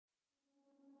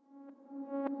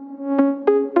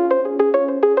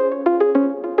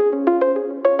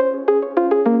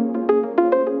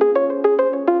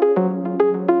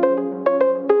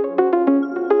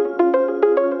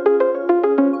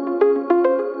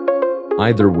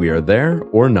Either we are there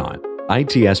or not,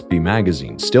 ITSP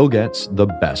Magazine still gets the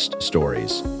best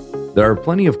stories. There are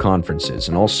plenty of conferences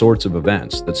and all sorts of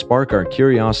events that spark our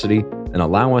curiosity and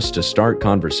allow us to start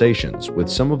conversations with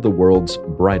some of the world's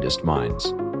brightest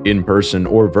minds. In person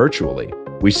or virtually,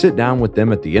 we sit down with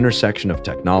them at the intersection of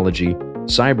technology,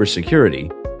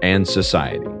 cybersecurity, and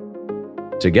society.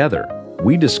 Together,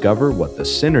 we discover what the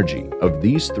synergy of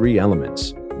these three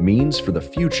elements means for the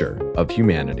future of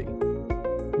humanity.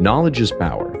 Knowledge is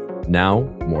power, now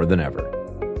more than ever.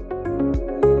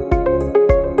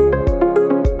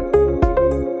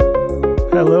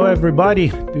 Hello, everybody.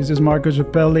 This is Marco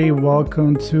Giappelli.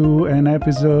 Welcome to an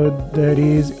episode that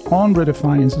is on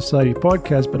Redefining Society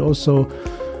podcast, but also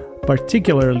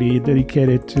particularly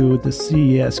dedicated to the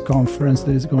CES conference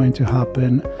that is going to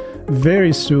happen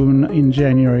very soon in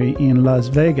January in Las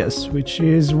Vegas, which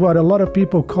is what a lot of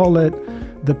people call it,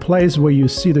 the place where you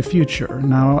see the future.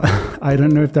 Now, I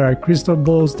don't know if there are crystal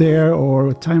balls there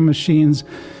or time machines,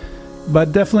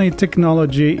 but definitely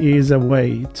technology is a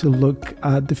way to look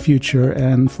at the future.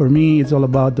 And for me, it's all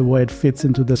about the way it fits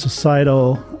into the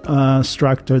societal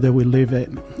structure that we live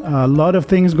in. A lot of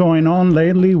things going on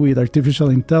lately with artificial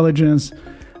intelligence,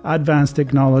 advanced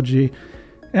technology.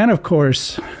 And of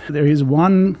course, there is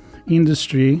one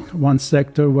industry, one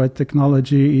sector where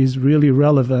technology is really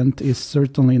relevant, is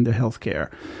certainly in the healthcare.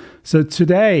 So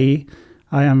today,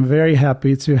 I am very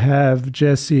happy to have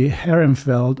Jesse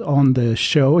Ehrenfeld on the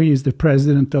show. He is the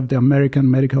president of the American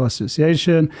Medical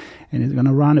Association, and he's going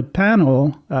to run a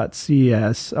panel at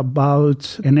CES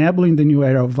about enabling the new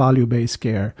era of value-based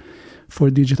care for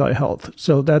digital health.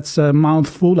 So that's a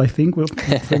mouthful. I think we'll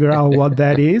figure out what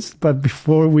that is. But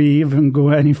before we even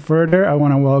go any further, I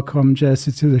want to welcome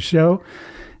Jesse to the show.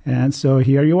 And so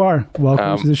here you are.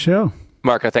 Welcome to the show.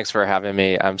 Marco, thanks for having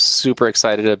me. I'm super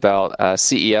excited about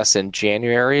CES in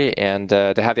January and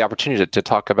to have the opportunity to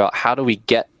talk about how do we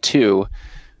get to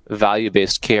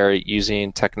value-based care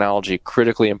using technology,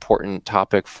 critically important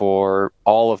topic for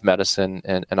all of medicine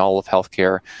and all of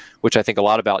healthcare, which I think a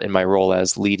lot about in my role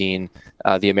as leading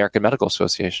the American Medical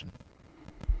Association.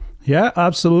 Yeah,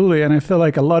 absolutely. And I feel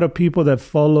like a lot of people that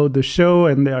follow the show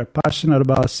and they are passionate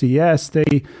about CES,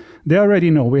 they already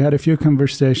know. We had a few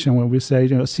conversations where we say,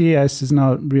 CES is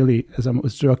not really, as I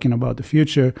was joking about the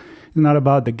future, it's not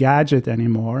about the gadget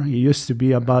anymore. It used to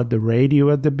be about the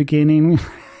radio at the beginning,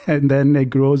 and then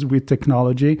it grows with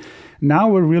technology. Now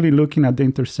we're really looking at the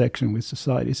intersection with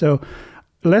society. So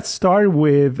let's start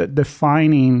with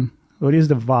defining what is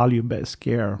the value-based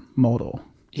care model.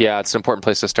 Yeah, it's an important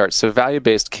place to start. So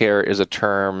value-based care is a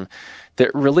term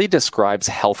that really describes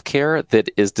healthcare that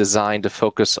is designed to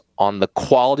focus on the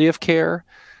quality of care,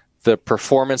 the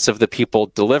performance of the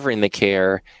people delivering the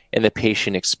care, and the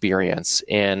patient experience.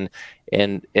 And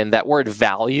that word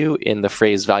value in the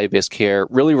phrase value-based care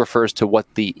really refers to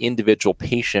what the individual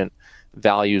patient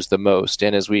values the most.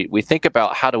 And as we think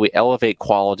about how do we elevate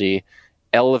quality,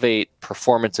 elevate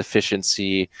performance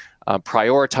efficiency,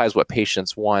 prioritize what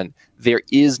patients want, there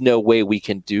is no way we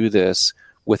can do this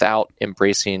without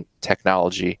embracing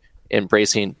technology,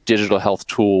 embracing digital health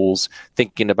tools,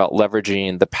 thinking about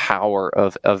leveraging the power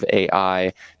of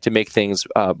AI to make things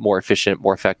more efficient,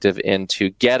 more effective, and to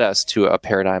get us to a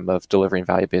paradigm of delivering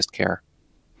value-based care.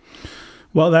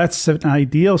 Well, that's an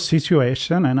ideal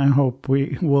situation, and I hope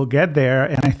we will get there.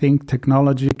 And I think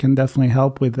technology can definitely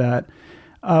help with that.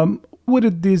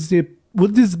 Would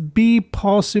this be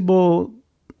possible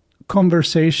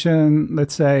conversation,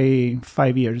 let's say,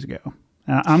 5 years ago?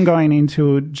 I'm going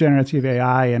into generative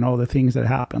AI and all the things that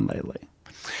happened lately.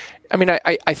 I mean,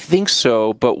 I think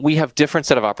so, but we have different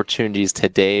set of opportunities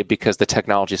today because the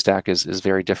technology stack is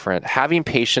very different. Having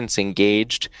patients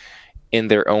engaged in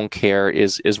their own care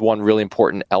is one really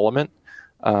important element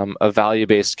of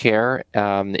value-based care.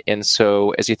 And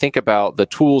so as you think about the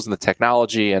tools and the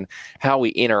technology and how we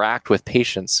interact with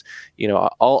patients,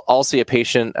 I'll see a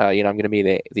patient, I'm going to be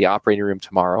in the operating room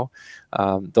tomorrow.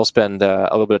 They'll spend a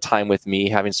little bit of time with me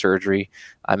having surgery.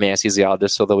 I'm an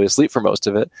anesthesiologist, so they'll be asleep for most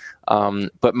of it.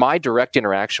 But my direct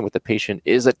interaction with the patient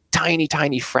is a tiny,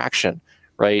 tiny fraction,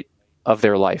 right, of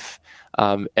their life.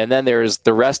 And then there's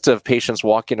the rest of patients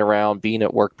walking around, being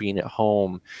at work, being at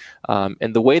home.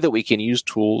 And the way that we can use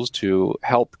tools to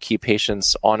help keep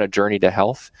patients on a journey to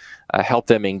health, help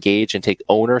them engage and take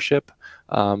ownership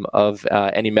of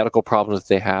any medical problems that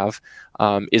they have,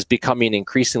 is becoming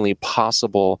increasingly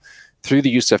possible through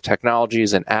the use of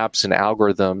technologies and apps and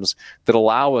algorithms that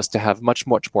allow us to have much,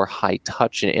 much more high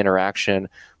touch and interaction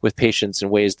with patients in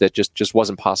ways that just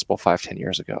wasn't possible 5-10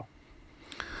 years ago.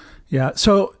 Yeah.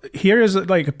 So here is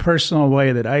like a personal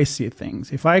way that I see things.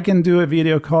 If I can do a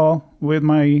video call with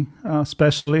my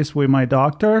specialist, with my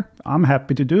doctor, I'm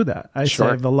happy to do that. I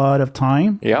save a lot of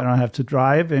time. Yep. I don't have to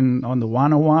drive on the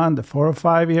 101, the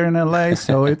 405 here in LA.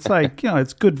 So it's like,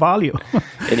 it's good value.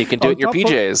 And you can do it in your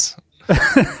PJs.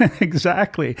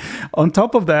 Exactly. On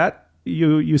top of that,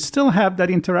 you still have that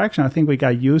interaction. I think we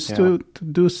got used to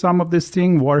do some of this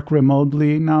thing, work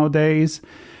remotely nowadays.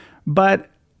 But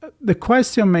the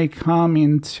question may come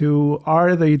into,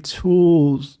 are the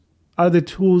tools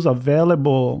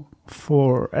available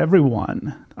for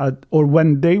everyone, or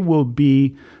when they will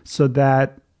be, so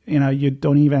that you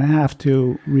don't even have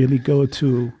to really go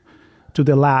to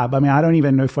the lab. I mean, I don't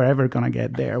even know if we're ever going to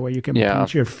get there where you can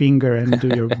pinch your finger and do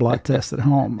your blood test at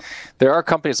home. There are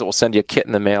companies that will send you a kit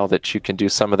in the mail that you can do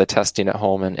some of the testing at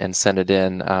home and send it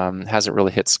in. Hasn't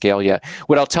really hit scale yet.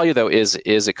 What I'll tell you, though, is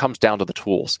it comes down to the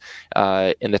tools,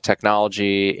 in the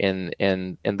technology, in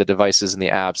the devices and the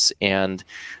apps. And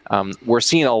we're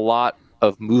seeing a lot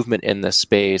of movement in this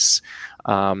space.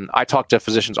 I talk to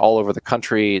physicians all over the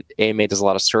country. AMA does a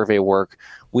lot of survey work.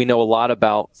 We know a lot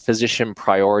about physician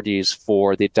priorities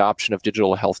for the adoption of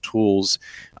digital health tools.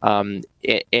 And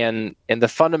the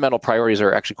fundamental priorities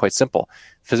are actually quite simple.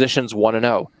 Physicians want to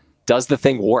know, does the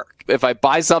thing work? If I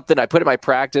buy something, I put it in my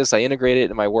practice, I integrate it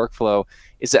in my workflow,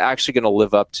 is it actually going to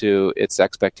live up to its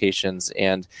expectations?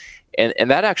 And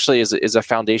that actually is a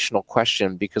foundational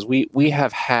question, because we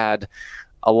have had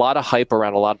a lot of hype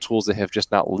around a lot of tools that have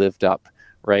just not lived up,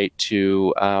 right,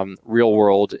 to real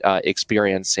world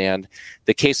experience. And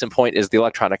the case in point is the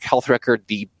electronic health record,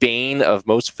 the bane of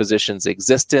most physicians'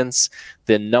 existence,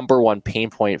 the number one pain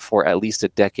point for at least a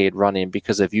decade running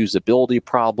because of usability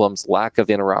problems, lack of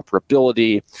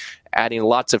interoperability, adding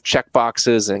lots of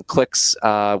checkboxes and clicks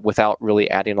without really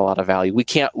adding a lot of value. We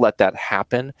can't let that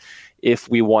happen if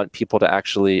we want people to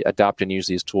actually adopt and use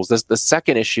these tools. The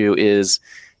second issue is,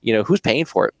 who's paying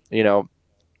for it?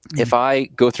 If I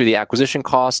go through the acquisition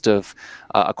cost of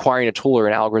acquiring a tool or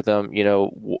an algorithm,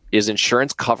 is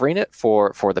insurance covering it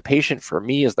for the patient, for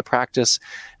me as the practice?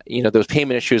 Those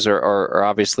payment issues are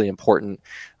obviously important.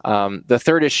 The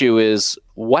third issue is,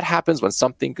 what happens when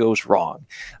something goes wrong?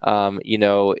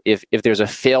 If there's a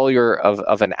failure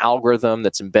of an algorithm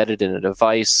that's embedded in a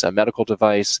device, a medical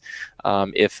device,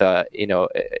 if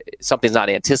something's not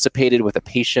anticipated with a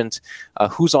patient,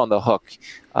 who's on the hook?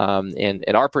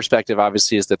 And our perspective,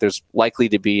 obviously, is that there's likely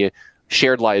to be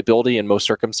shared liability in most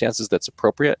circumstances that's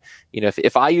appropriate.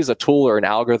 If I use a tool or an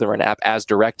algorithm or an app as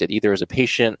directed, either as a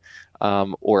patient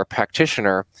or a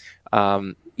practitioner,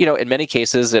 in many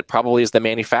cases, it probably is the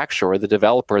manufacturer, the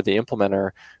developer, the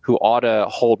implementer who ought to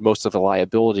hold most of the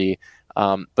liability.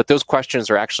 But those questions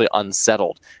are actually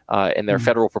unsettled, and there are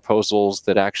federal proposals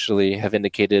that actually have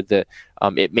indicated that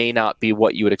it may not be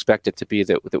what you would expect it to be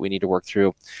that we need to work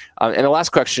through. And the last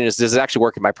question is, does it actually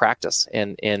work in my practice?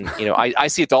 And I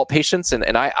see adult patients,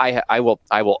 and I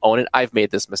will own it. I've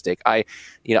made this mistake. I'm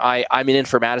an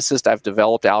informaticist. I've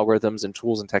developed algorithms and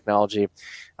tools and technology,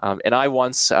 and I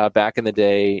once back in the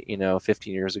day,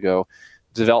 15 years ago,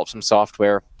 developed some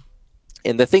software.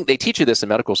 And the thing, they teach you this in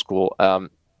medical school.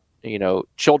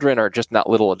 Children are just not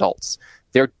little adults.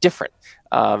 They're different,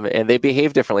 and they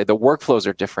behave differently. The workflows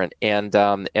are different, and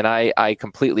I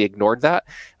completely ignored that.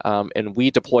 And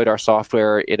we deployed our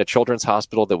software in a children's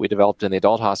hospital that we developed in the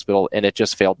adult hospital, and it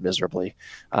just failed miserably.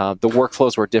 The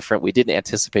workflows were different. We didn't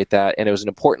anticipate that, and it was an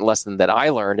important lesson that I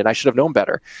learned, and I should have known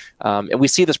better. And we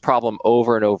see this problem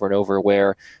over and over and over,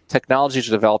 where technologies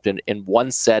are developed in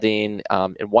one setting,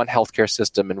 in one healthcare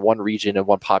system, in one region, in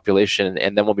one population,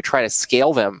 and then when we try to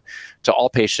scale them to all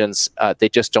patients, they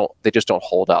just don't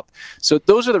hold up. So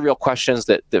those are the real questions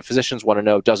that physicians want to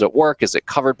know. Does it work? Is it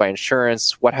covered by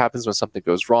insurance? What happens when something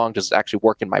goes wrong? Does it actually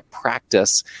work in my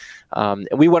practice? And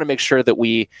we want to make sure that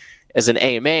we, as an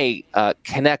AMA,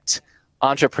 connect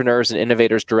entrepreneurs and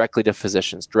innovators directly to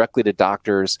physicians, directly to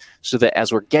doctors, so that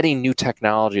as we're getting new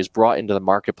technologies brought into the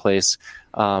marketplace,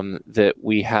 that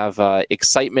we have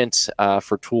excitement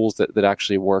for tools that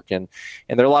actually work. And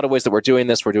there are a lot of ways that we're doing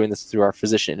this. We're doing this through our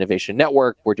Physician Innovation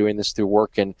Network. We're doing this through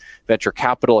work in venture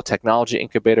capital, a technology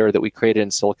incubator that we created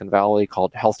in Silicon Valley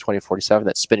called Health 2047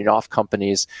 that's spinning off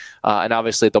companies. And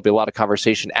obviously, there'll be a lot of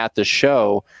conversation at the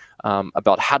show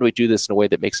about how do we do this in a way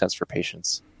that makes sense for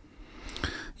patients.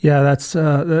 Yeah, that's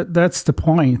the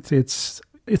point. It's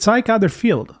like other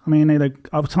field. I mean, like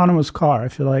autonomous car. I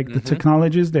feel like the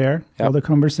technology is there. Yep. All the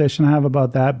conversation I have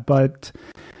about that, but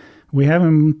we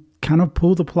haven't kind of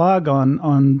pulled the plug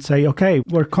on say, okay,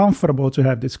 we're comfortable to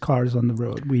have these cars on the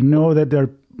road. We know that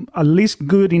they're at least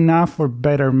good enough or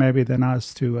better maybe than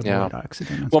us to avoid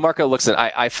accidents. Well, Marco, listen,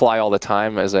 I fly all the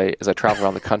time as I travel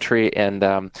around the country, and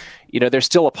there's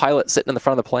still a pilot sitting in the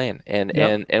front of the plane,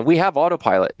 and we have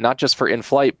autopilot, not just for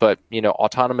in-flight, but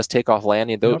autonomous takeoff,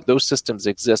 landing. Those systems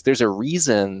exist. There's a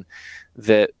reason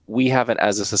that we haven't,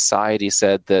 as a society,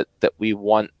 said that we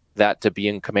want that to be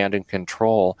in command and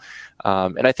control.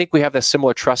 And I think we have a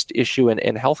similar trust issue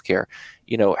in healthcare.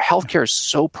 Healthcare is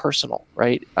so personal,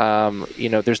 right?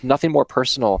 There's nothing more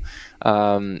personal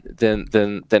than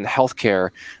healthcare,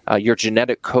 your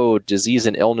genetic code, disease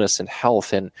and illness and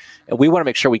health. And we want to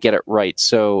make sure we get it right.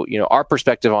 So, our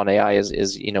perspective on AI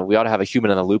is we ought to have a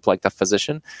human in the loop like the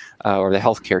physician or the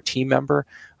healthcare team member.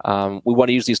 We want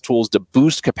to use these tools to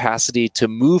boost capacity, to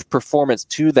move performance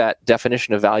to that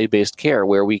definition of value-based care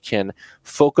where we can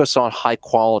focus on high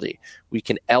quality. We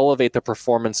can elevate the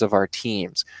performance of our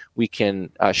teams. We can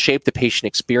shape the patient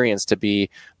experience to be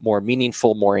more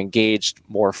meaningful, more engaged,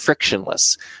 more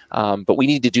frictionless. But we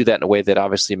need to do that in a way that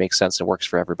obviously makes sense and works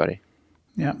for everybody.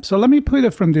 Yeah. So let me put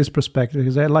it from this perspective,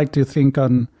 because I like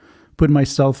to put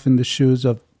myself in the shoes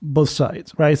of both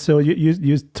sides, right? So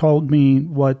you told me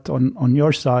what on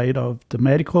your side of the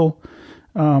medical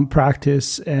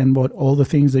practice and what all the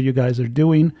things that you guys are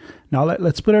doing. Now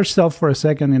let's put ourselves for a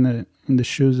second in the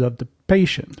shoes of the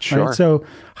patient. Sure. Right? So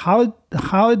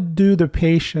how do the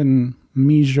patient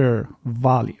measure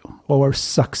value or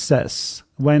success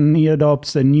when he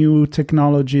adopts a new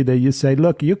technology that you say,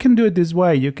 look, you can do it this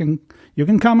way. You can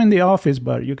come in the office,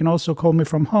 but you can also call me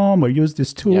from home or use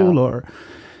this tool or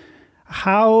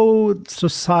how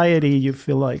society, you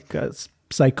feel like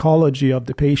psychology of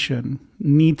the patient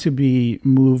need to be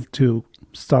moved to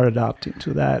start adapting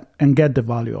to that and get the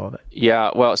value of it.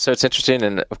 Yeah, well, so it's interesting,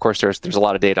 and of course there's a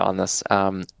lot of data on this,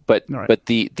 but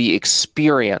the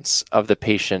experience of the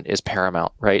patient is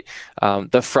paramount, right?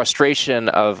 The frustration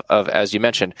of as you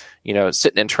mentioned,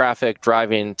 sitting in traffic,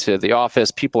 driving to the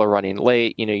office, people are running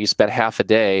late. You spend half a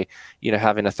day,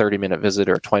 having a 30-minute visit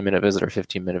or a 20-minute visit or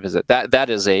 15-minute visit. That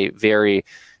is a very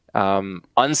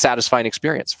unsatisfying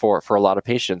experience for a lot of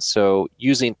patients. So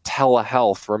using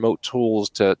telehealth, remote tools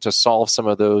to solve some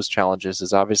of those challenges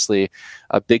is obviously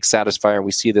a big satisfier.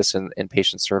 We see this in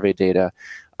patient survey data.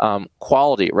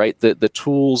 Quality, right? The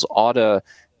tools ought to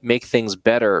make things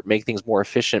better, make things more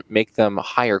efficient, make them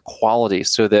higher quality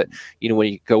so that, when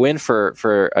you go in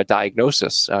for a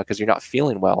diagnosis because you're not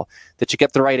feeling well, that you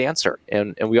get the right answer.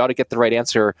 And we ought to get the right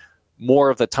answer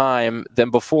more of the time than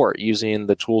before, using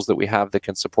the tools that we have that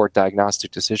can support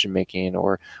diagnostic decision making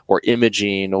or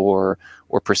imaging or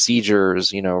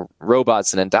procedures,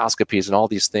 robots and endoscopies and all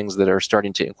these things that are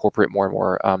starting to incorporate more and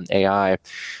more AI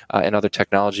and other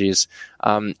technologies.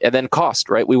 And then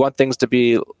cost, right? We want things to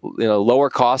be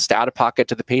lower cost, out of pocket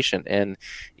to the patient. And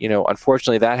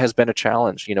unfortunately, that has been a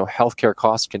challenge. Healthcare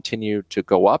costs continue to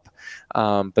go up,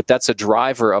 but that's a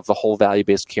driver of the whole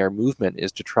value-based care movement,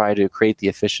 is to try to create the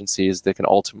efficiencies that can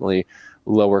ultimately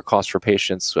lower costs for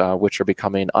patients, which are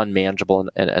becoming unmanageable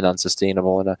and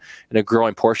unsustainable in a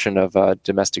growing portion of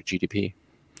domestic GDP.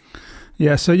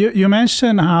 Yeah, so you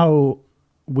mentioned how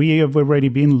we have already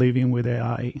been living with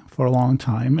AI for a long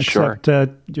time, except you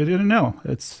didn't know.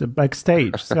 It's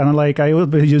backstage. It's kind of like I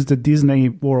always use the Disney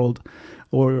World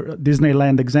or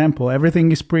Disneyland example.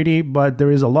 Everything is pretty, but there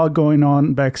is a lot going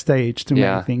on backstage to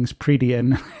make things pretty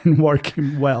and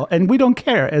working well. And we don't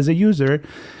care as a user.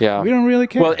 Yeah. We don't really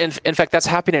care. Well, in fact, that's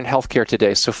happening in healthcare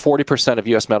today. So 40% of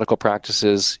U.S. medical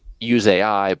practices use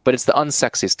AI, but it's the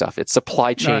unsexy stuff. It's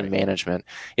supply chain management.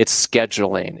 It's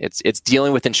scheduling. It's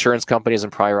dealing with insurance companies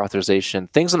and prior authorization.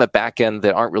 Things on the back end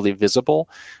that aren't really visible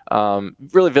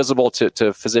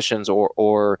to physicians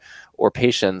or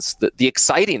patients. The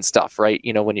exciting stuff, right?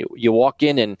 when you walk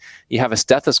in and you have a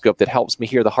stethoscope that helps me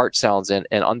hear the heart sounds and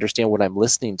understand what I'm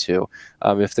listening to.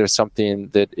 If there's something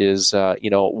that is 1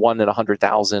 in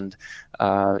 100,000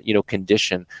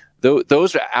 condition.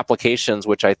 Those are applications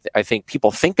which I think people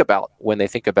think about when they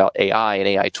think about AI and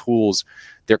AI tools.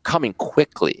 They're coming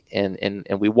quickly, and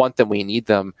we want them, we need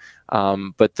them.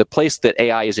 But the place that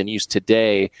AI is in use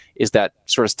today is that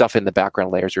sort of stuff in the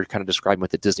background layers you're kind of describing with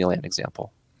the Disneyland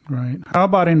example. Right. How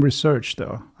about in research,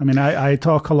 though? I mean, I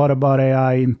talk a lot about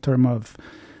AI in terms of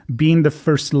being the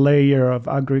first layer of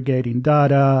aggregating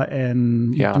data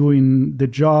and doing the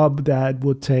job that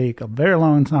would take a very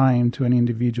long time to an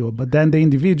individual. But then the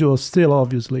individual is still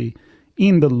obviously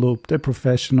in the loop, the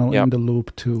professional in the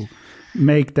loop to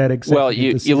make that executive Well,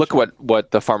 decision. you look at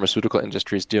what the pharmaceutical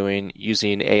industry is doing,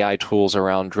 using AI tools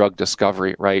around drug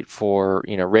discovery, right, for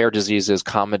rare diseases,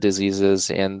 common diseases,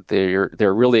 and they're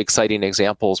really exciting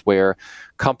examples where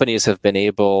companies have been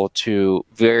able to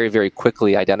very, very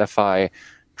quickly identify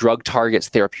drug targets,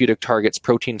 therapeutic targets,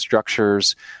 protein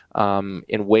structures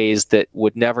in ways that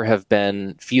would never have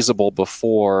been feasible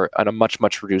before at a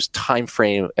much reduced time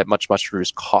frame at much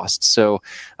reduced cost. So,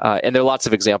 and there are lots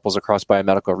of examples across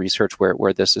biomedical research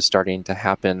where this is starting to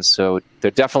happen. So there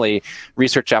are definitely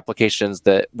research applications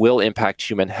that will impact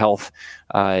human health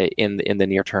in the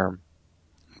near term.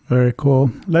 Very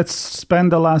cool. Let's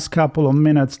spend the last couple of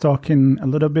minutes talking a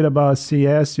little bit about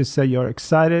CES. You said you're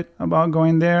excited about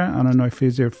going there. I don't know if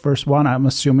it's your first one. I'm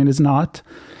assuming it's not,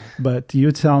 but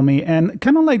you tell me. And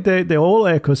kind of like the whole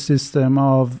ecosystem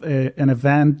of an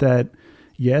event that,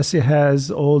 yes, it has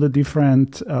all the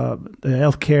different, the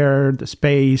healthcare, the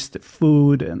space, the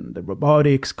food, and the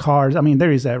robotics, cars. I mean,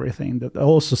 there is everything. The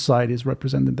whole society is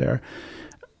represented there.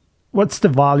 What's the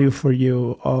value for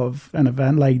you of an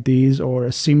event like this or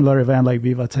a similar event like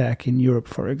VivaTech in Europe,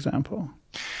 for example?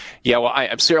 Yeah, well,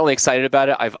 I'm certainly excited about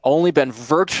it. I've only been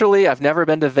virtually. I've never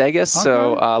been to Vegas. Okay.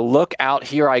 So look out,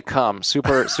 here I come.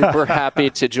 Super happy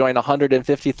to join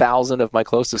 150,000 of my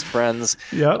closest friends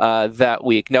that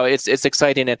week. No, it's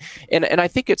exciting. And I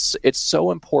think it's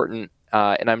so important.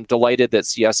 And I'm delighted that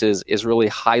CES is really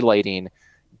highlighting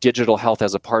digital health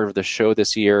as a part of the show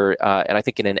this year, and I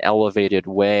think in an elevated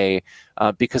way,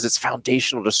 because it's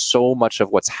foundational to so much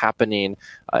of what's happening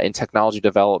in technology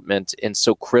development and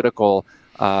so critical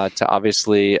to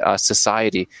obviously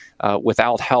society.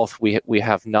 Without health, we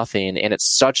have nothing, and it's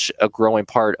such a growing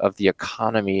part of the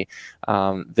economy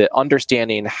that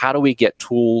understanding how do we get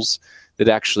tools that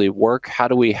actually work, how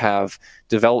do we have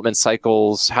development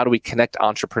cycles, how do we connect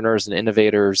entrepreneurs and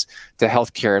innovators to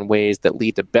healthcare in ways that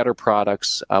lead to better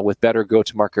products with better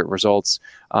go-to-market results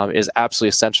is absolutely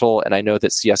essential. And I know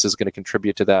that CES is going to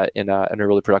contribute to that in a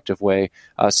really productive way,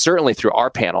 certainly through our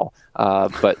panel,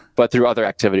 but through other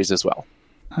activities as well.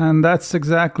 And that's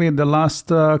exactly the last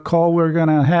call we're going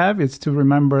to have. It's to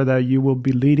remember that you will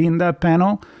be leading that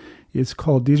panel. It's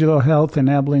called Digital Health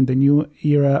Enabling the New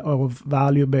Era of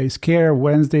Value-Based Care,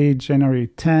 Wednesday, January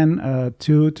 10,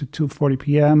 2 to 2:40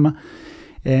 p.m.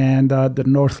 And the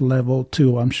North Level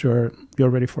 2. I'm sure you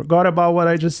already forgot about what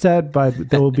I just said, but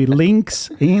there will be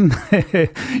links in the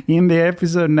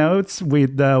episode notes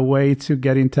with the way to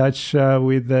get in touch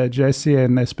with Jesse,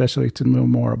 and especially to know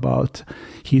more about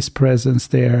his presence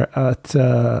there at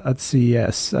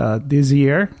CES this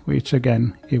year, which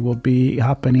again, it will be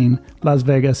happening Las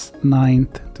Vegas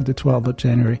 9th to the 12th of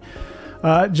January.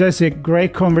 Jesse,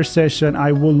 great conversation.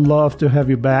 I would love to have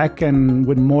you back and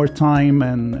with more time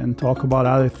and talk about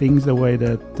other things, the way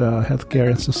that healthcare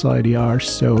and society are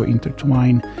so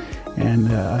intertwined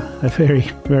and a very,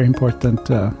 very important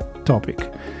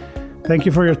topic. Thank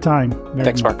you for your time.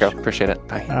 Thanks, Marco. Appreciate it.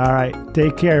 Bye. All right.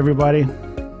 Take care, everybody.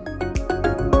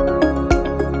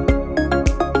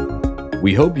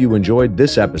 We hope you enjoyed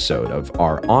this episode of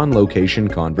our on-location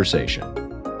conversation.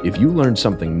 If you learned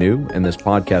something new and this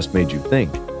podcast made you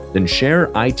think, then share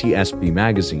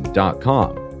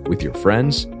itsbmagazine.com with your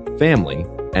friends, family,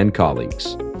 and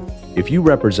colleagues. If you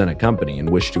represent a company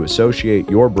and wish to associate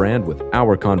your brand with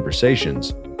our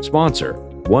conversations, sponsor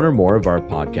one or more of our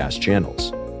podcast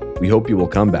channels. We hope you will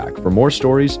come back for more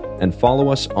stories and follow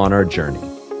us on our journey.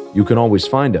 You can always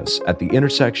find us at the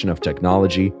intersection of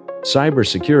technology,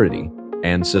 cybersecurity,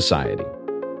 and society.